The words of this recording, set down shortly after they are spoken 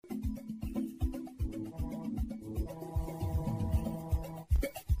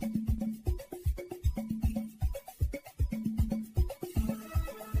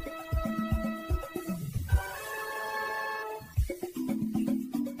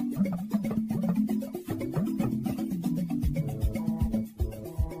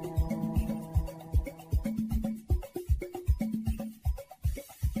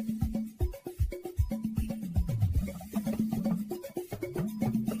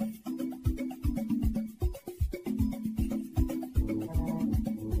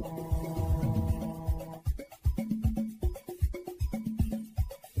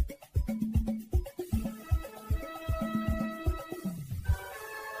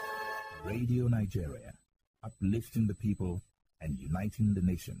Radio Nigeria, uplifting the people and uniting the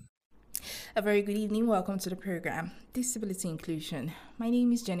nation. A very good evening. Welcome to the program, Disability Inclusion. My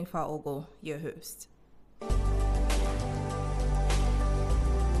name is Jennifer Ogo, your host.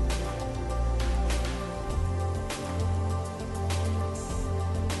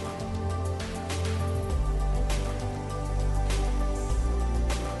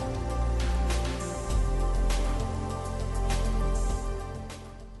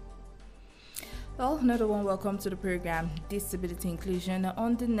 Well, another one, welcome to the program Disability Inclusion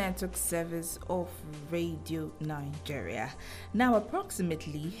on the network service of Radio Nigeria. Now,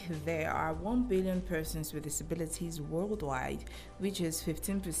 approximately, there are 1 billion persons with disabilities worldwide, which is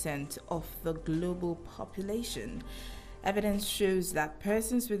 15% of the global population. Evidence shows that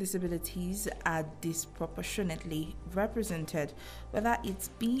persons with disabilities are disproportionately represented, whether it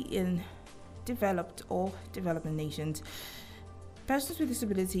be in developed or developing nations. Persons with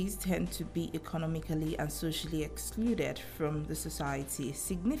disabilities tend to be economically and socially excluded from the society,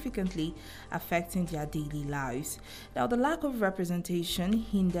 significantly affecting their daily lives. Now, the lack of representation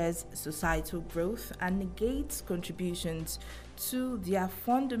hinders societal growth and negates contributions to their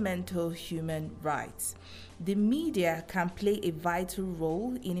fundamental human rights. The media can play a vital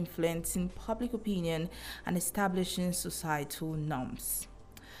role in influencing public opinion and establishing societal norms.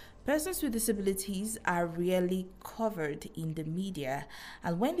 Persons with disabilities are rarely covered in the media,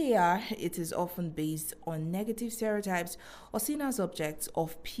 and when they are, it is often based on negative stereotypes or seen as objects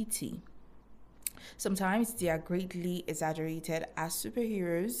of pity. Sometimes they are greatly exaggerated as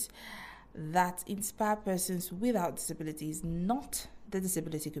superheroes that inspire persons without disabilities, not the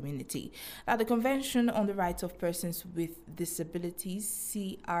disability community. Now, the Convention on the Rights of Persons with Disabilities,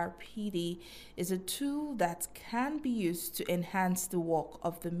 CRPD, is a tool that can be used to enhance the work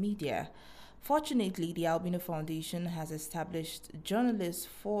of the media. Fortunately, the Albino Foundation has established Journalists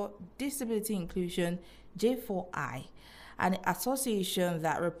for Disability Inclusion, J4I, an association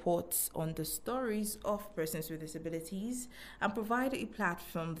that reports on the stories of persons with disabilities and provide a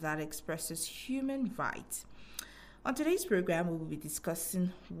platform that expresses human rights. On today's program, we will be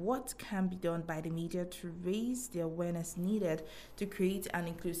discussing what can be done by the media to raise the awareness needed to create an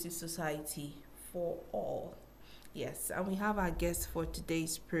inclusive society for all. Yes, and we have our guest for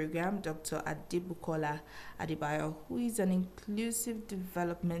today's program, Dr. Adebukola Adebayo, who is an inclusive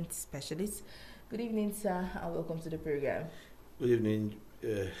development specialist. Good evening, sir, and welcome to the program. Good evening,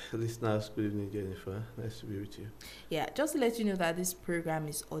 listeners. Good evening, Jennifer. Nice to be with you. Yeah, just to let you know that this program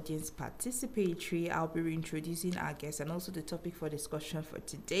is audience participatory. I'll be reintroducing our guests and also the topic for discussion for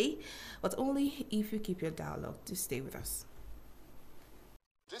today, but only if you keep your dialogue to stay with us.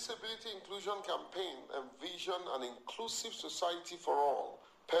 Disability Inclusion Campaign envision an inclusive society for all.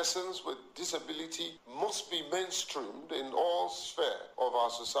 Persons with disability must be mainstreamed in all spheres of our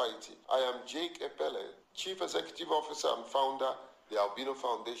society. I am Jake Epele, Chief Executive Officer and Founder, the Albino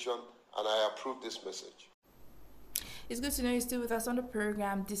Foundation, and I approve this message. It's good to know you're still with us on the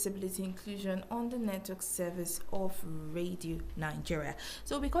program Disability Inclusion on the network service of Radio Nigeria.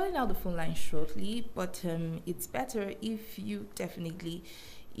 So we'll be calling out the phone line shortly, but it's better if you definitely,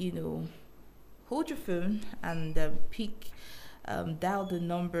 hold your phone and dial the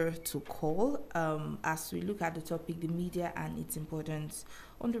number to call as we look at the topic, the media and its importance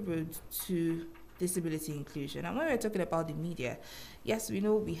on the road to disability inclusion. And when we're talking about the media, yes, we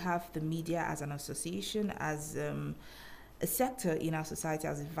know we have the media as an association, as a sector in our society,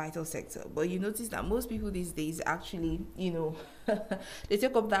 as a vital sector. But you notice that most people these days actually, they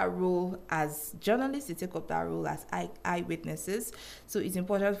take up that role as journalists, they take up that role as eyewitnesses. So it's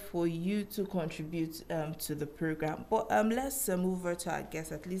important for you to contribute to the program. But let's move over to our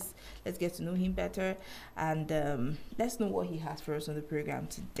guest. At least let's get to know him better, and let's know what he has for us on the program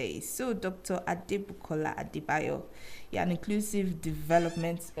today. So Dr. Adebukola Adebayo, you're an inclusive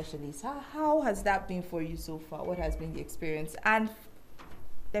development specialist. How has that been for you so far? What has been the experience? And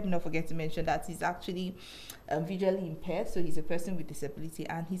let me not forget to mention that he's actually visually impaired, so he's a person with disability,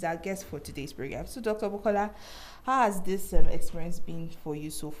 and he's our guest for today's program. So Dr. Bukola, how has this experience been for you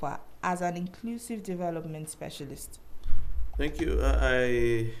so far as an inclusive development specialist? Thank you.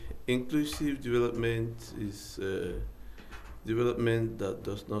 Inclusive development is development that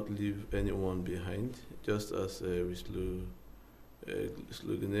does not leave anyone behind, just as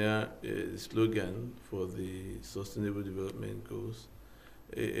slogan for the Sustainable Development Goals.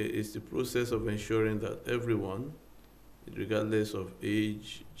 It's the process of ensuring that everyone, regardless of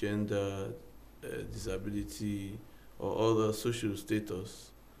age, gender, disability, or other social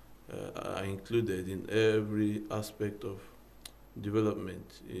status, are included in every aspect of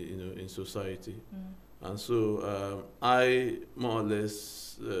development, in society. And so I more or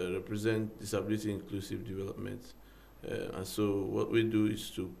less represent disability inclusive development. And so what we do is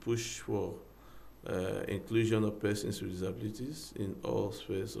to push for inclusion of persons with disabilities in all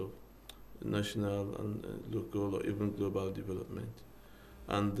spheres of national and local or even global development.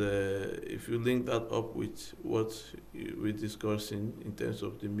 And if you link that up with what we're discussing in terms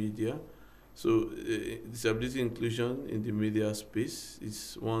of the media, so disability inclusion in the media space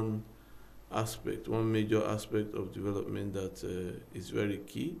is one major aspect of development that is very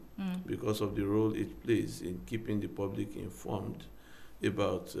key because of the role it plays in keeping the public informed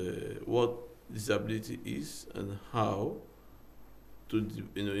about what disability is and how to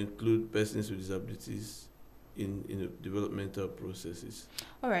include persons with disabilities in developmental processes.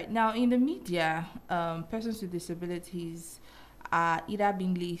 All right. Now, in the media, persons with disabilities are either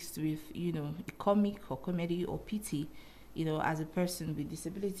being laced with, a comic or comedy or pity, as a person with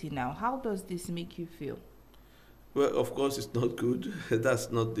disability. Now, how does this make you feel? Well, of course, it's not good. That's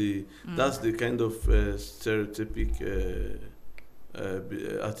the kind of stereotypic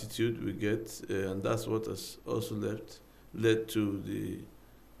attitude we get, and that's what has also led to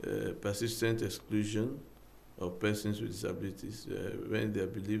the persistent exclusion of persons with disabilities when they are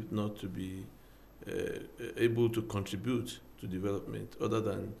believed not to be able to contribute to development other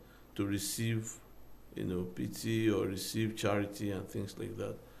than to receive pity or receive charity and things like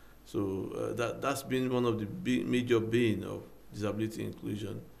that. So that's been one of the major bane of disability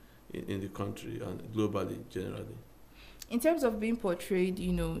inclusion in the country and globally generally. In terms of being portrayed,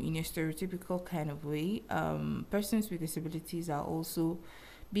 in a stereotypical kind of way, persons with disabilities are also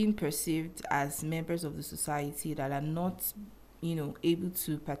being perceived as members of the society that are not, able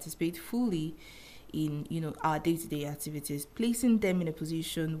to participate fully in, our day-to-day activities, placing them in a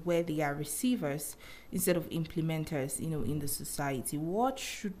position where they are receivers instead of implementers, in the society. What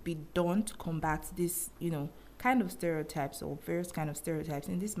should be done to combat this, kind of stereotypes or various kind of stereotypes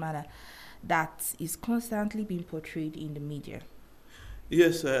in this manner that is constantly being portrayed in the media?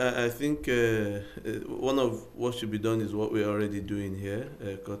 Yes, I think one of what should be done is what we're already doing here,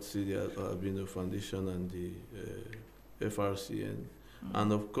 courtesy the Albino Foundation and the FRCN.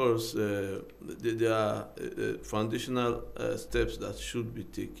 And of course, there are foundational steps that should be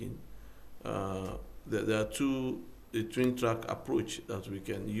taken. There are a twin-track approach that we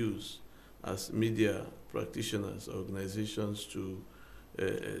can use as media practitioners, organizations to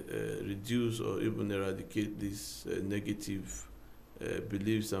reduce or even eradicate these negative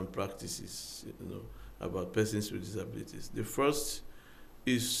beliefs and practices, about persons with disabilities. The first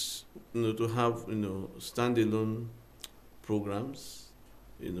is, to have, standalone programs,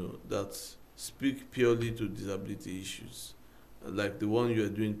 that speak purely to disability issues, like the one you are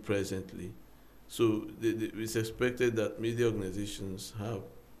doing presently. So it's expected that media organizations have,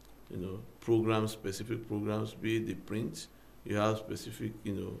 programs, specific programs, be it the print, you have specific,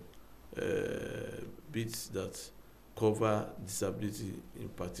 bits that cover disability in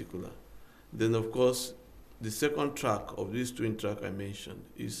particular. Then, of course, the second track of this twin track I mentioned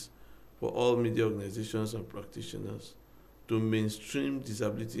is for all media organizations and practitioners to mainstream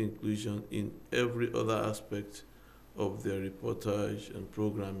disability inclusion in every other aspect of their reportage and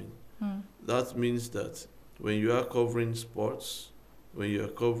programming. That means that when you are covering sports, when you are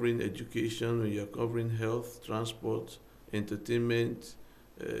covering education, when you are covering health, transport, entertainment,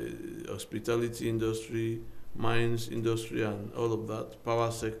 hospitality industry, mines industry and all of that,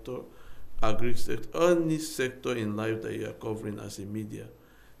 power sector, agri sector, any sector in life that you are covering as a media,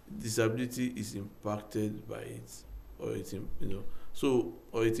 disability is impacted by it, or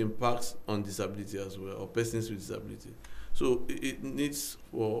it impacts on disability as well, or persons with disability. So it needs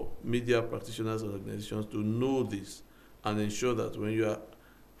for media practitioners and organizations to know this and ensure that when you are,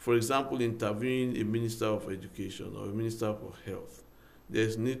 for example, interviewing a minister of education or a minister of health,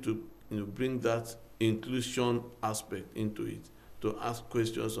 there's need to bring that inclusion aspect into it, to ask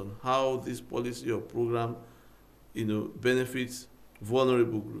questions on how this policy or program benefits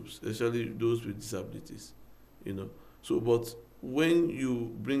vulnerable groups, especially those with disabilities. So but when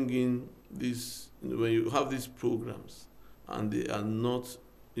you bring in this, when you have these programs and they are not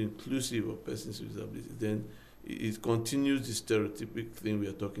inclusive of persons with disabilities, then it continues the stereotypic thing we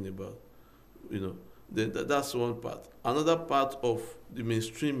are talking about. Then that's one part. Another part of the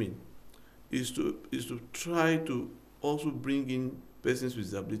mainstreaming is to try to also bring in persons with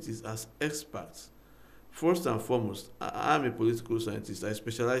disabilities as experts. First and foremost, I am a political scientist. I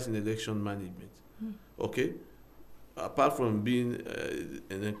specialize in election management. Okay? Apart from being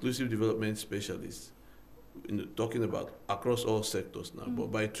an inclusive development specialist, talking about across all sectors now,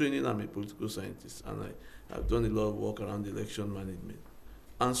 but by training, I'm a political scientist, and I've done a lot of work around election management.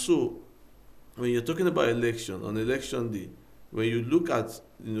 And so, when you're talking about election, on election day, when you look at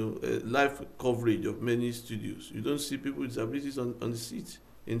live coverage of many studios, you don't see people with disabilities on the seat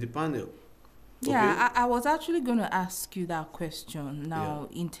in the panel. Yeah, I was actually going to ask you that question now.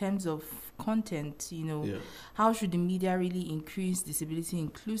 In terms of content, how should the media really increase disability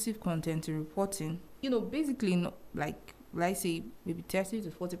inclusive content in reporting? Basically, like say maybe 30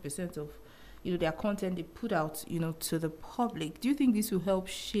 to 40% of their content they put out to the public. Do you think this will help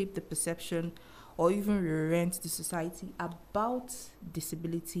shape the perception or even reorient the society about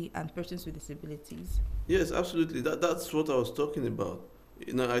disability and persons with disabilities? Yes, absolutely. That's what I was talking about.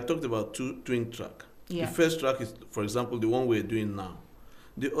 I talked about twin track. Yeah. The first track is, for example, the one we're doing now.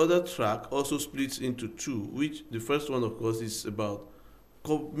 The other track also splits into two, which the first one, of course, is about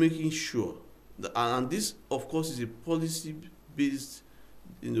making sure that, and this, of course, is a policy-based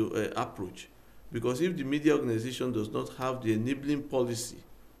approach. Because if the media organization does not have the enabling policy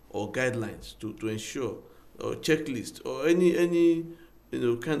or guidelines to ensure, or checklist, or any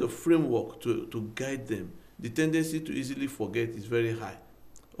kind of framework to guide them, the tendency to easily forget is very high.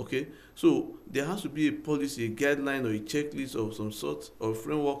 Okay, so there has to be a policy, a guideline, or a checklist of some sort, or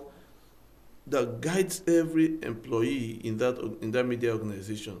framework that guides every employee in that media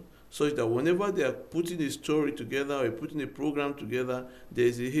organization, such that whenever they are putting a story together or putting a program together, there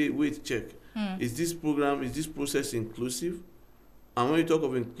is a hey, wait, check. Is this process inclusive? And when you talk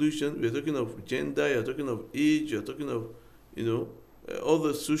of inclusion, we're talking of gender, you're talking of age, you're talking of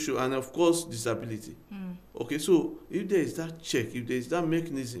other social, and of course disability. Okay, so if there is that check, if there is that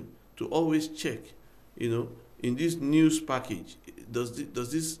mechanism to always check, in this news package, does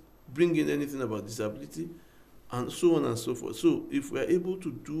this bring in anything about disability, and so on and so forth. So if we are able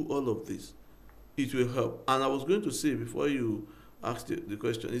to do all of this, it will help. And I was going to say before you asked the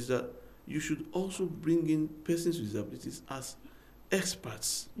question is that you should also bring in persons with disabilities as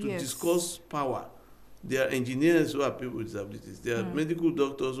experts to discuss power. There are engineers who are people with disabilities. There are medical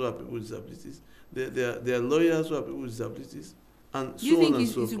doctors who are people with disabilities. There are lawyers who are people with disabilities, and so on and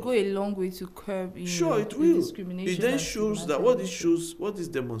so forth. It will go a long way to curb it will. discrimination. It then shows that what this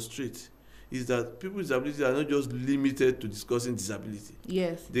demonstrates is that people with disabilities are not just limited to discussing disability.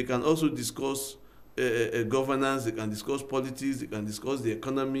 Yes. They can also discuss governance, they can discuss politics, they can discuss the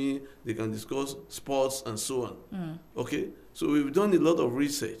economy, they can discuss sports, and so on. Okay? So we've done a lot of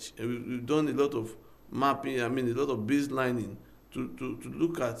research, and we've done a lot of mapping, a lot of baselining to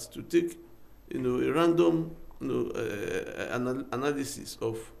look at, to take, a random, analysis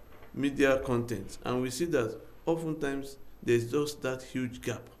of media content. And we see that oftentimes there's just that huge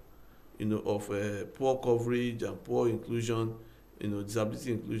gap, of poor coverage and poor inclusion,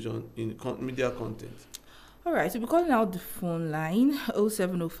 disability inclusion in media content. All right, so we're calling out the phone line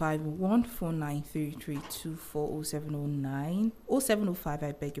 0705 149 3324 0705,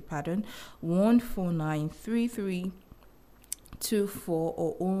 I beg your pardon, 149 3324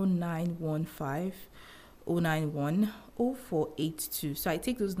 or 0915 091 0482. So I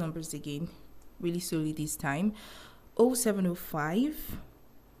take those numbers again really slowly this time. 0705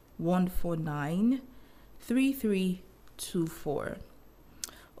 149 3324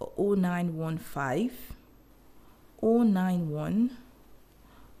 or 0915 091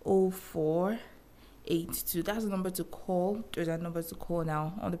 0482. That's the number to call. Those are numbers to call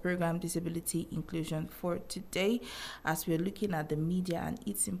now on the program Disability Inclusion for today, as we're looking at the media and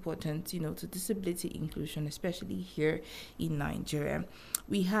its importance, to disability inclusion, especially here in Nigeria.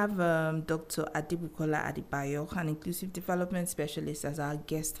 We have Dr. Adebukola Adebayo, an inclusive development specialist, as our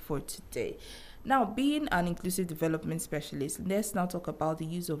guest for today. Now, being an inclusive development specialist, let's now talk about the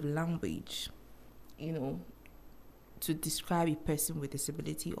use of language, to describe a person with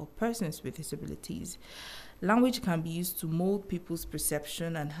disability or persons with disabilities. Language can be used to mold people's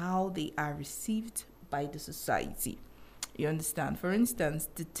perception and how they are received by the society. You understand? For instance,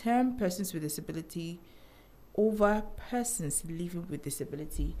 the term persons with disability over persons living with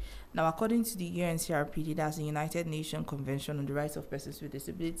disability. Now, according to the UNCRPD, that's the United Nations Convention on the Rights of Persons with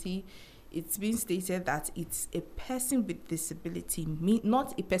Disability, it's been stated that it's a person with disability,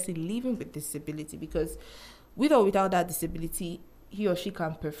 not a person living with disability, because with or without that disability, he or she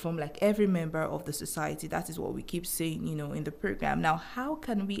can perform like every member of the society. That is what we keep saying, in the program. Now, how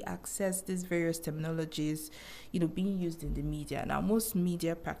can we access these various terminologies, being used in the media? Now, most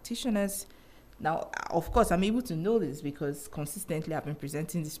media practitioners, now, of course, I'm able to know this because consistently I've been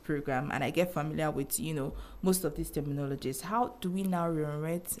presenting this program and I get familiar with, most of these terminologies. How do we now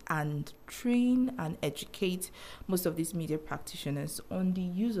reorient and train and educate most of these media practitioners on the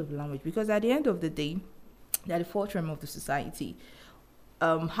use of language? Because at the end of the day, they're the forefront of the society.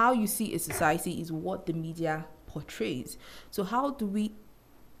 How you see a society is what the media portrays. So how do we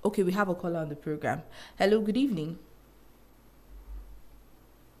Okay, we have a caller on the program. Hello, good evening.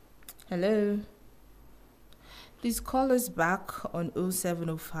 Hello. Please call us back on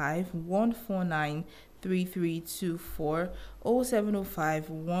 0705 149 3324,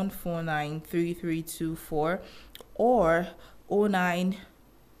 0705 149 3324, or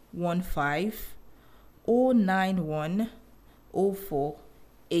 0915 091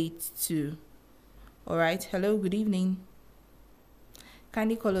 0482. All right. Hello, good evening.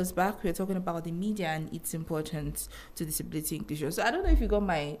 Kindly call us back. We're talking about the media and its importance to disability inclusion. So I don't know if you got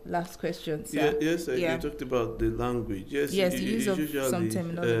my last question, sir. Yes, you talked about the language. Yes, the use of usually, some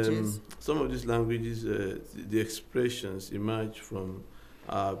terminologies. Some of these languages, the expressions emerge from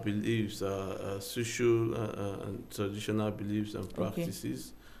our beliefs, our social and traditional beliefs and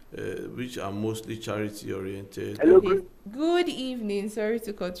practices, which are mostly charity oriented. Hello. Okay. Good evening. Sorry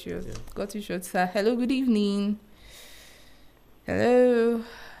to cut you short, sir. Hello, good evening. Hello.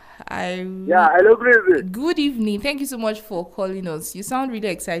 Hello, good evening. Good evening. Thank you so much for calling us. You sound really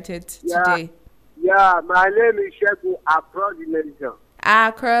excited today. Yeah, my name is Sheku across the nation.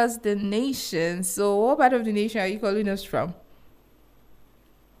 Across the nation. So what part of the nation are you calling us from?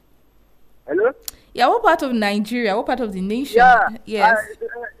 Hello? Yeah, what part of Nigeria? What part of the nation? Yeah. Yes.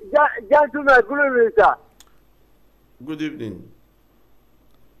 Gentlemen, good evening, sir. Good evening.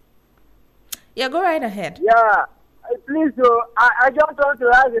 Yeah, go right ahead. Yeah. Please, I just want to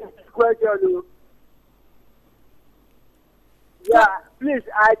ask a question. Yeah, please,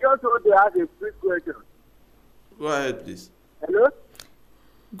 I just want to ask a quick question. Go ahead, please. Hello?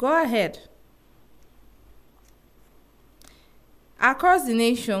 Go ahead. Across the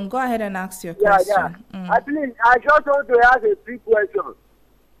nation, go ahead and ask your question. Please, I just want to ask a quick question.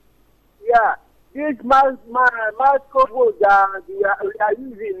 Yeah, this microphone that we are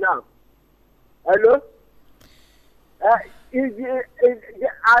using now. Hello? I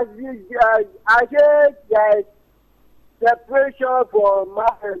said that separation for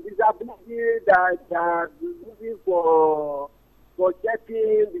disability that are looking for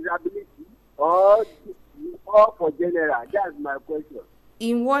checking disability or for general. That's my question.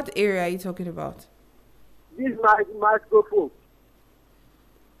 In what area are you talking about? This microphone.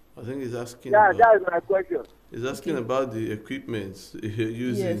 I think he's asking. Yeah, that's my question. He's asking about the equipment you're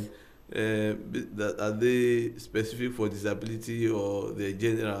using. Yes. That are they specific for disability or they're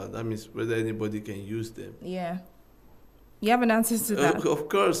general? That means whether anybody can use them. Yeah. You have an answer to that? Of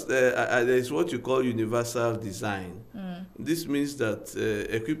course, there is what you call universal design. This means that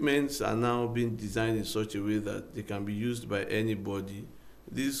equipments are now being designed in such a way that they can be used by anybody.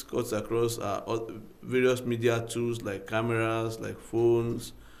 This cuts across various media tools like cameras, like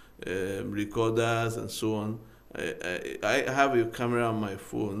phones, recorders, and so on. I have a camera on my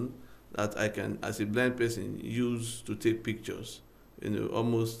phone that I can, as a blind person, use to take pictures,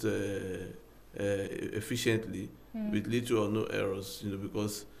 almost efficiently, with little or no errors,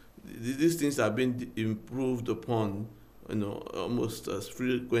 because these things are being improved upon, almost as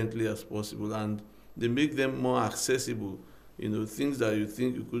frequently as possible, and they make them more accessible. Things that you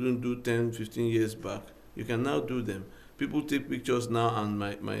think you couldn't do 10, 15 years back, you can now do them. People take pictures now, and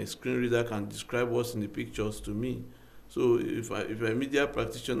my screen reader can describe what's in the pictures to me. So if you're a media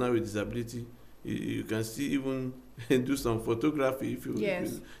practitioner with disability, you can still even do some photography if you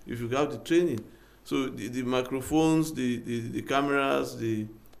have the training. So the microphones, the cameras, the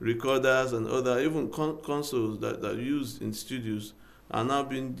recorders, and other even consoles that are used in studios are now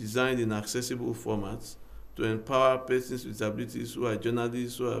being designed in accessible formats to empower persons with disabilities who are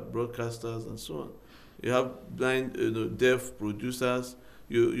journalists, who are broadcasters, and so on. You have blind, deaf producers.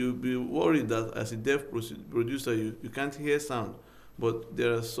 You'll be worried that as a deaf producer, you can't hear sound. But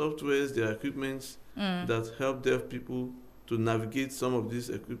there are softwares, there are equipments that help deaf people to navigate some of these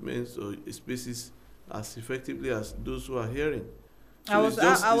equipments or spaces as effectively as those who are hearing. So it's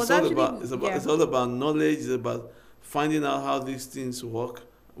all about knowledge. It's about finding out how these things work,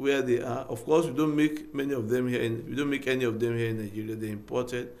 where they are. Of course, we don't make many of them here. We don't make any of them here in Nigeria. They're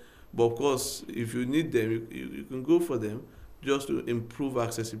imported. But of course, if you need them, you can go for them, just to improve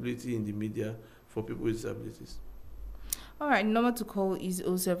accessibility in the media for people with disabilities. All right, number to call is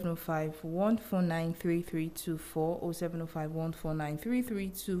 0705 149 3324, 0705 149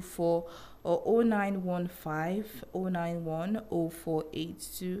 3324, or 0915 091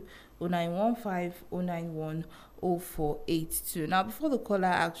 0482, 0915 091 0482. Now, before the caller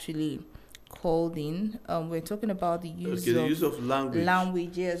actually called in, we're talking about the use of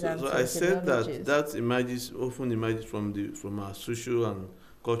languages. So I said that often emerges from our social and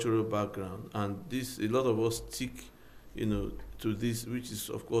cultural background, and a lot of us stick to this, which is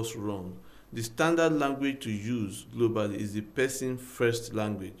of course wrong. the standard language to use globally is the person first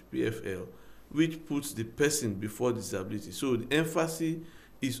language, PFL, which puts the person before disability. So the emphasis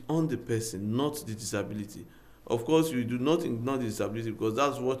is on the person, not the disability. Of course, you do not ignore the disability because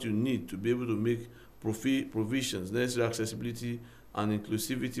that's what you need to be able to make provisions, necessary accessibility and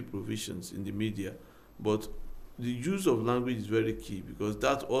inclusivity provisions in the media. But the use of language is very key because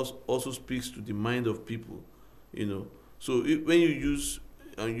that also speaks to the mind of people, you know. So when you use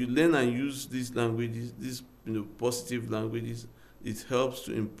and you learn and use these languages, these positive languages, it helps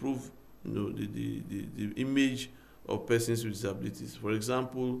to improve the image of persons with disabilities. For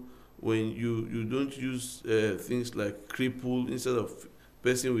example, when you don't use things like cripple instead of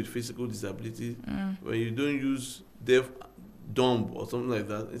person with physical disability, when you don't use deaf, dumb or something like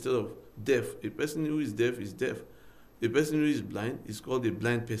that instead of deaf, a person who is deaf is deaf. A person who is blind is called a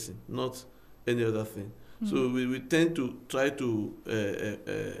blind person, not any other thing. So we tend to try to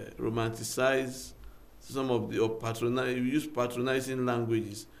romanticize some of the, or patronize, we use patronizing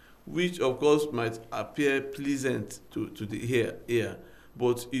languages, which of course might appear pleasant to the ear,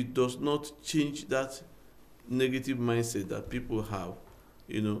 but it does not change that negative mindset that people have,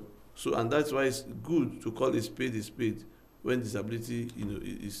 you know. So, and that's why it's good to call a spade when disability,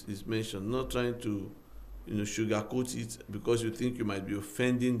 is mentioned, not trying to, sugarcoat it because you think you might be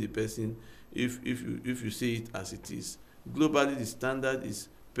offending the person if you say it as it is. Globally, the standard is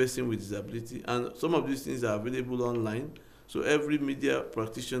person with disability, and some of these things are available online. So every media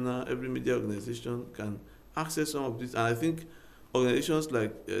practitioner, every media organization can access some of this. And I think organizations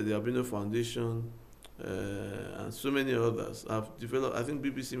like the Albino Foundation and so many others have developed. I think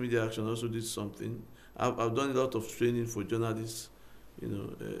BBC Media Action also did something. I've done a lot of training for journalists,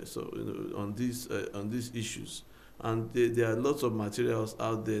 on these issues. And there are lots of materials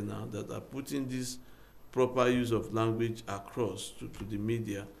out there now that are putting this proper use of language across to the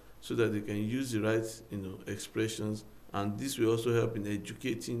media so that they can use the right, expressions. And this will also help in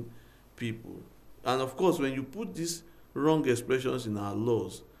educating people. And of course, when you put these wrong expressions in our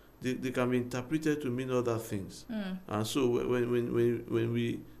laws, they can be interpreted to mean other things. And so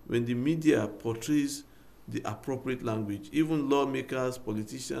when the media portrays the appropriate language, even lawmakers,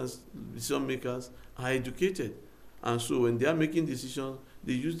 politicians, decision makers are educated. And so when they are making decisions,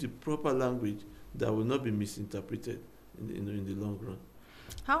 they use the proper language that will not be misinterpreted in the long run.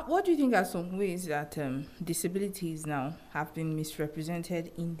 What do you think are some ways that disabilities now have been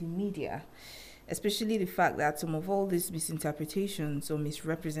misrepresented in the media, especially the fact that some of all these misinterpretations or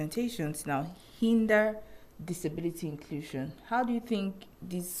misrepresentations now hinder disability inclusion? How do you think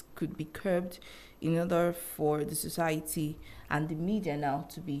this could be curbed in order for the society and the media now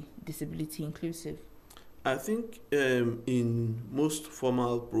to be disability inclusive? I think in most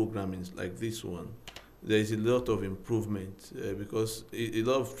formal programming like this one, there is a lot of improvement because a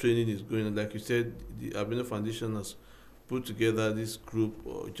lot of training is going on. Like you said, the Albino Foundation has put together this group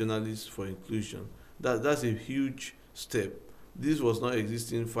of journalists for inclusion. That's a huge step. This was not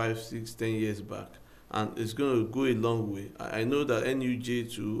existing 5, 6, 10 years back, and it's going to go a long way. I know that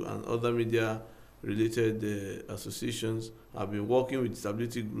NUJ2 and other media-related associations have been working with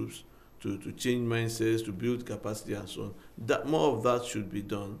disability groups to change mindsets, to build capacity and so on. That more of that should be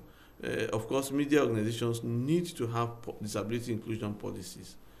done. Of course, media organizations need to have disability inclusion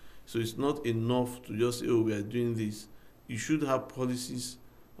policies. So it's not enough to just say, oh, we are doing this. You should have policies,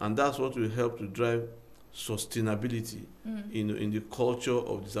 and that's what will help to drive sustainability in the culture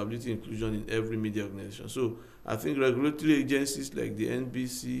of disability inclusion in every media organization. So I think regulatory agencies like the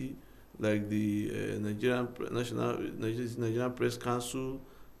NBC, like the Nigerian Press Council,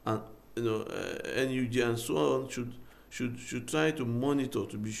 and NUJ and so on should try to monitor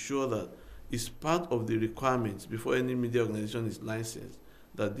to be sure that it's part of the requirements before any media organization is licensed,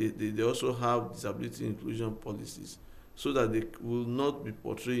 that they also have disability inclusion policies so that they will not be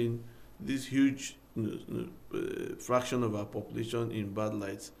portraying this huge fraction of our population in bad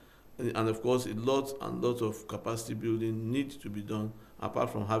lights. And of course, a lot of capacity building needs to be done apart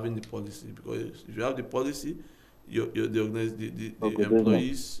from having the policy, because if you have the policy, the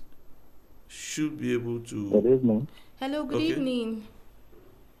employees should be able to. Good evening. Hello, good evening.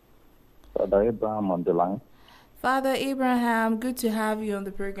 Father Abraham on the line. Father Abraham, good to have you on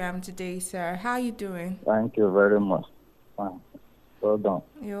the program today, sir. How are you doing? Thank you very much. Fine. Well done.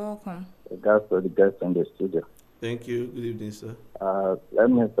 You're welcome. Regards to the guests in the studio. Thank you. Good evening, sir. Let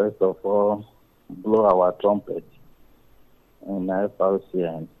me first of all blow our trumpet in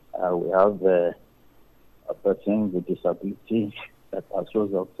FRCN. We have a person with disability that has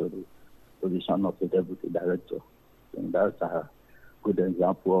rose up to the position of the deputy director. And that's a good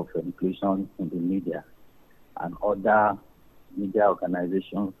example of inclusion in the media. And other media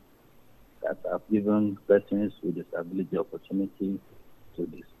organizations that have given persons with disability opportunity to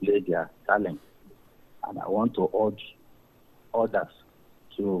display their talent. And I want to urge others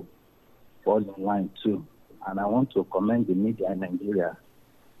to fall in line too. And I want to commend the media in Nigeria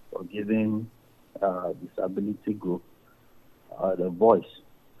for giving disability group the voice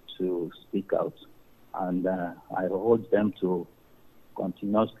to speak out. And I urge them to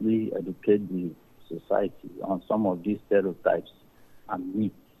continuously educate the society on some of these stereotypes and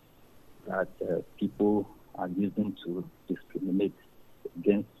myths that people are using to discriminate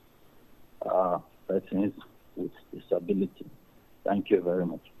against persons with disability. Thank you very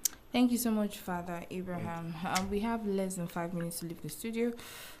much. Thank you so much, Father Abraham. We have less than 5 minutes to leave the studio,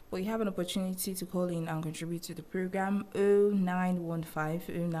 but you have an opportunity to call in and contribute to the program.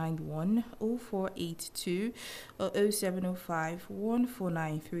 0915 091 0482 or 0705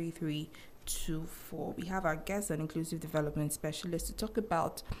 149 3324. We have our guest, an inclusive development specialist, to talk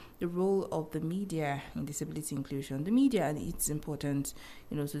about the role of the media in disability inclusion. The media and its importance,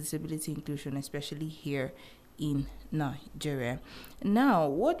 to disability inclusion, especially here in Nigeria. Now,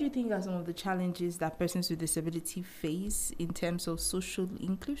 what do you think are some of the challenges that persons with disability face in terms of social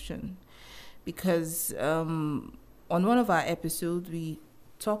inclusion? Because on one of our episodes, we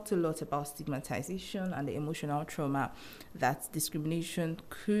talked a lot about stigmatization and the emotional trauma that discrimination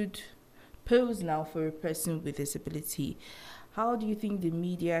could pose now for a person with disability. How do you think the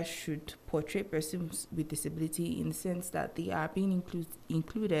media should portray persons with disability in the sense that they are being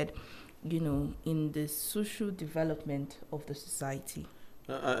included in the social development of the society?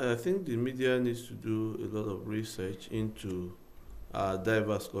 I think the media needs to do a lot of research into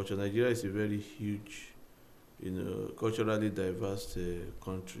diverse culture. Nigeria is a very huge, culturally diverse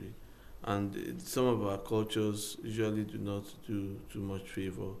country, and some of our cultures usually do not do too much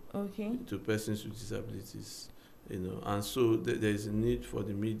favor to persons with disabilities, and so there is a need for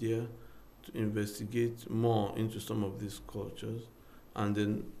the media to investigate more into some of these cultures, and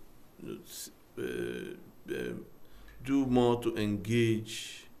then do more to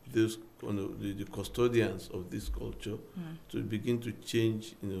engage those the custodians of this culture to begin to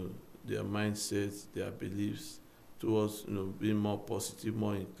change their mindsets, their beliefs towards being more positive,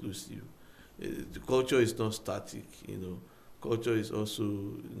 more inclusive. The culture is not static, culture is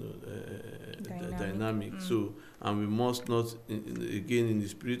also dynamic. So, and we must not, again in the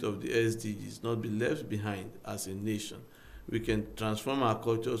spirit of the SDGs, not be left behind as a nation. We can transform our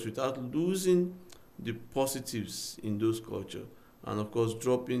cultures without losing the positives in those cultures, and of course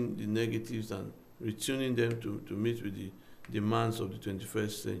dropping the negatives and retuning them to meet with the demands of the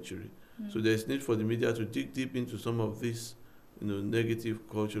 21st century. So there's need for the media to dig deep into some of these negative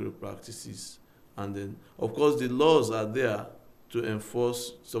cultural practices, and then of course the laws are there to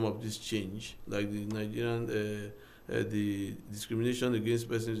enforce some of this change, like the Nigerian the Discrimination Against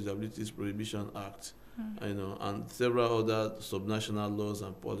Persons with Disabilities Prohibition Act, and several other subnational laws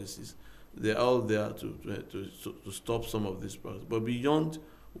and policies. They're all there to stop some of this process. But beyond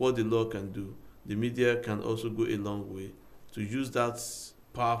what the law can do, the media can also go a long way to use that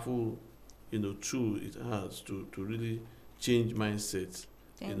powerful, tool it has to really change mindsets,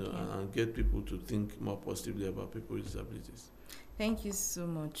 and get people to think more positively about people with disabilities. Thank you so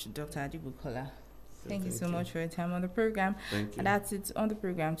much, Dr. Adebukola. Thank you so much for your time on the program. Thank you. And that's it on the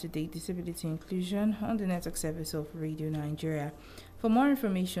program today, Disability Inclusion, on the network service of Radio Nigeria. For more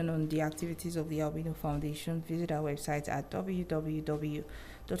information on the activities of the Albino Foundation, visit our website at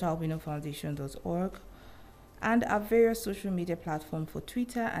www.albinofoundation.org and our various social media platforms for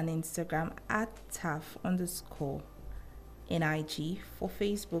Twitter and Instagram at @TAF_NIG, for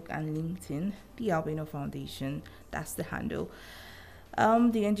Facebook and LinkedIn, the Albino Foundation. That's the handle.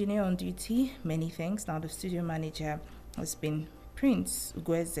 The engineer on duty, many thanks. Now the studio manager has been Prince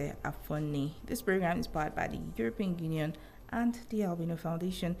Ugweze Afoni. This program is powered by the European Union and the Albino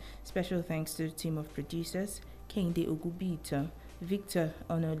Foundation. Special thanks to the team of producers, Kende Ogubito, Victor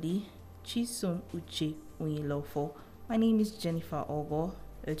Onoli, Chisom Uche Unyilofo. My name is Jennifer Ogo,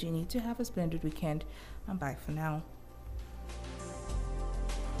 urging you to have a splendid weekend, and bye for now.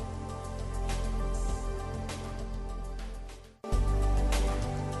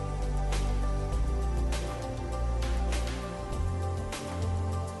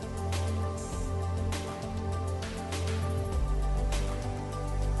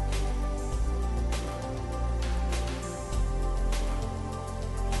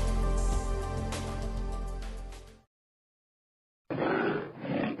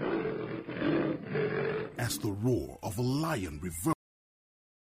 As the roar of a lion reverberates